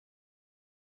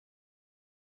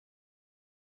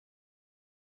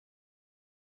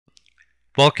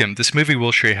Welcome, this movie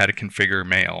will show you how to configure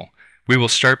Mail. We will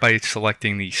start by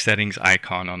selecting the settings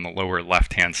icon on the lower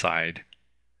left-hand side.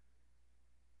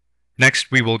 Next,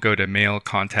 we will go to Mail,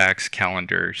 Contacts,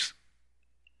 Calendars.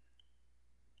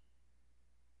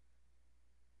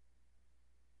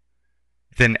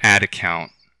 Then Add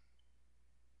Account.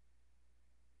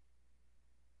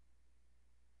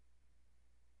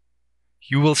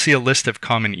 You will see a list of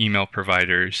common email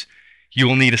providers. You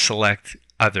will need to select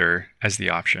Other as the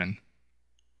option.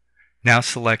 Now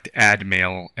select Add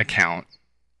Mail Account.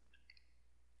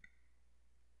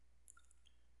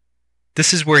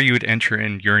 This is where you would enter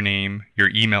in your name, your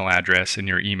email address, and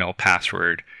your email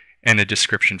password, and a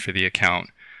description for the account.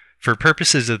 For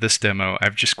purposes of this demo,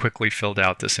 I've just quickly filled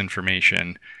out this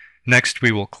information. Next,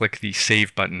 we will click the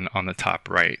Save button on the top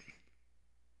right.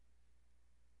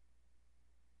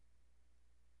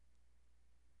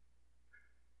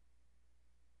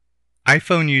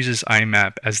 iPhone uses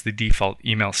IMAP as the default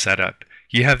email setup.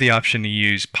 You have the option to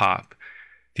use POP.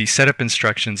 The setup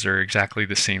instructions are exactly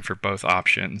the same for both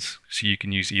options, so you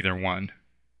can use either one.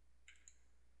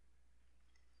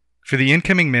 For the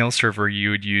incoming mail server,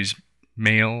 you would use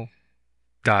mail.your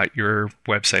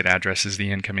website address as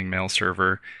the incoming mail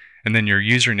server, and then your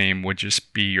username would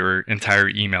just be your entire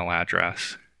email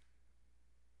address.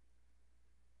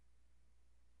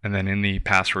 And then in the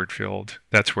password field,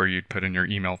 that's where you'd put in your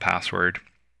email password.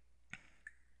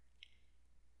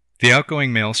 The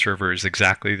outgoing mail server is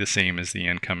exactly the same as the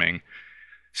incoming,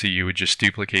 so you would just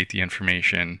duplicate the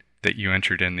information that you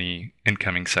entered in the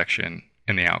incoming section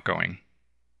in the outgoing.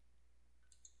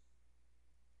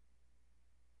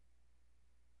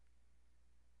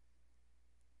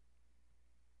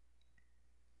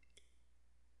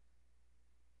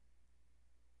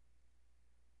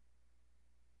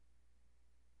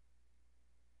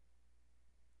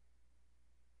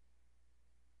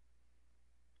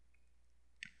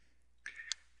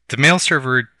 The mail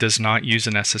server does not use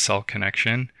an SSL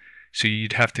connection, so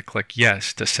you'd have to click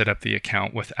Yes to set up the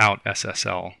account without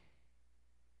SSL.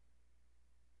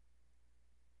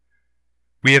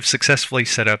 We have successfully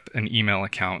set up an email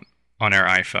account on our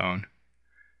iPhone.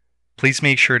 Please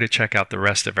make sure to check out the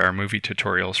rest of our movie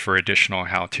tutorials for additional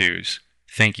how-tos.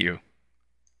 Thank you.